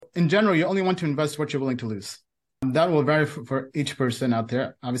in general, you only want to invest what you're willing to lose. That will vary for each person out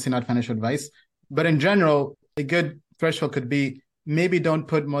there. Obviously not financial advice, but in general, a good threshold could be maybe don't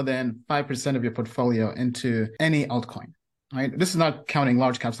put more than 5% of your portfolio into any altcoin, right? This is not counting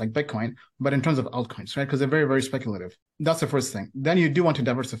large caps like Bitcoin, but in terms of altcoins, right? Because they're very, very speculative. That's the first thing. Then you do want to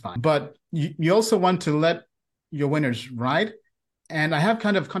diversify, but you also want to let your winners ride. And I have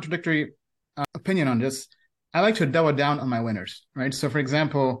kind of contradictory opinion on this. I like to double down on my winners, right? So for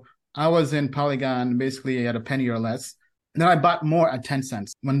example, I was in Polygon basically at a penny or less. Then I bought more at 10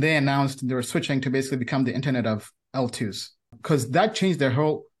 cents when they announced they were switching to basically become the internet of L2s, because that changed their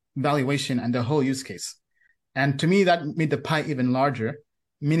whole valuation and the whole use case. And to me, that made the pie even larger,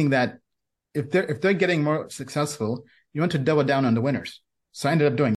 meaning that if they're getting more successful, you want to double down on the winners. So I ended up doing